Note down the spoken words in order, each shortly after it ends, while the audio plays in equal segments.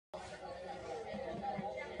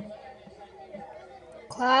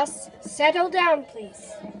Class, settle down,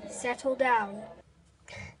 please. Settle down.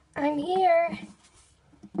 I'm here.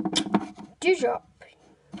 Dewdrop,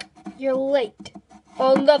 you're late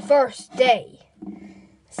on the first day.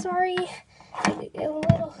 Sorry,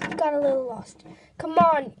 got a little lost. Come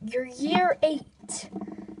on, you're year 8.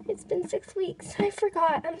 It's been 6 weeks. I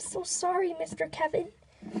forgot. I'm so sorry, Mr. Kevin.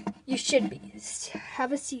 You should be.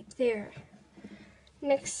 Have a seat there.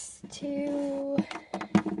 Next to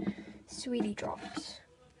Sweetie Drops.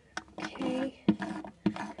 Okay.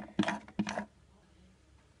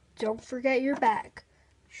 Don't forget your bag.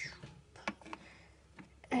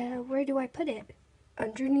 Where do I put it?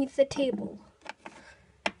 Underneath the table.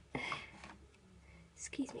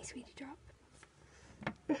 Excuse me, Sweetie Drop.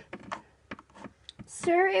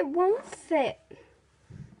 Sir, it won't fit.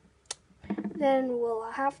 Then we'll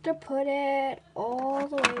have to put it all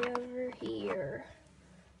the way over here.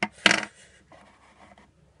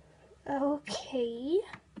 Okay.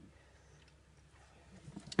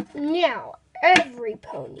 Now, every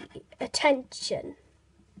pony, attention.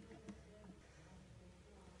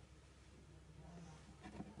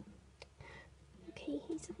 Okay,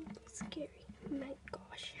 he's a little scary. My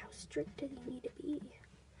gosh, how strict does he need to be?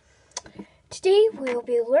 Today we'll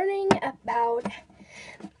be learning about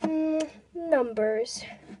numbers.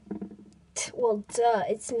 Well, duh,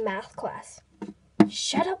 it's math class.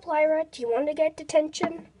 Shut up, Lyra. Do you want to get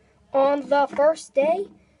detention on the first day?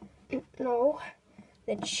 No.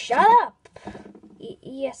 Then shut up.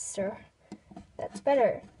 Yes, sir. That's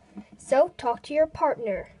better. So, talk to your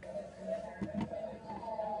partner.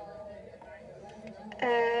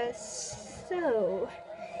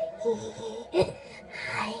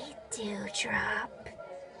 Hi, Dewdrop.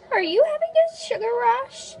 Are you having a sugar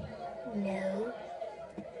rush? No.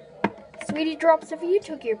 Sweetie Drops, have you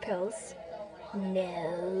took your pills?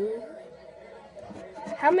 No.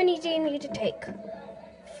 How many do you need to take? 5.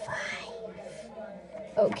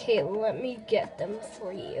 Okay, let me get them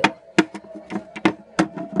for you.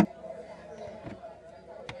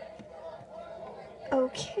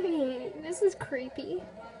 Okay, this is creepy.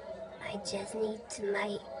 I just need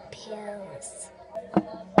my pills.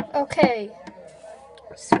 Okay,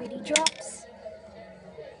 Sweetie Drops,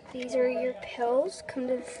 these are your pills. Come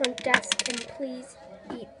to the front desk and please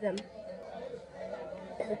eat them.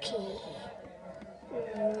 Okay.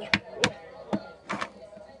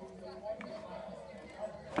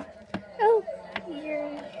 Oh,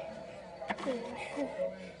 you're...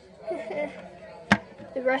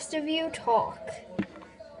 The rest of you talk.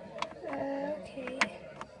 Okay.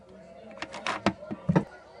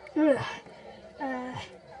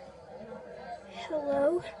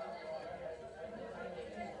 Hello?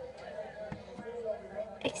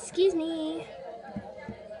 Excuse me.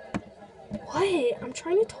 What? I'm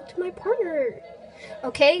trying to talk to my partner.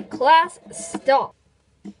 Okay, class, stop.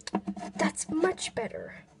 That's much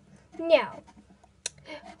better. Now,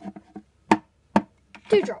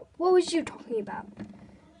 Dewdrop, what was you talking about?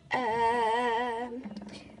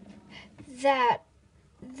 That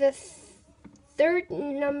the third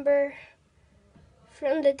number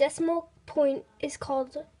from the decimal point is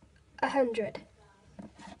called 100.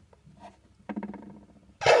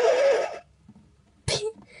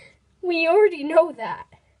 We already know that.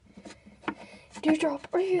 Dewdrop,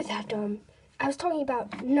 are you that dumb? I was talking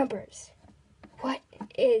about numbers. What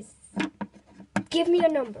is... Give me a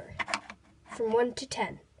number from 1 to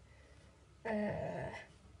 10.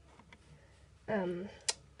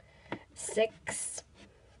 6.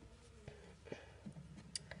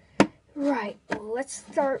 Right, well, let's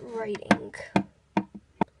start writing.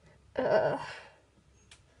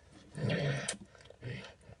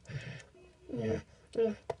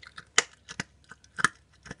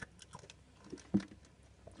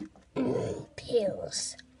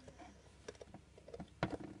 Pills.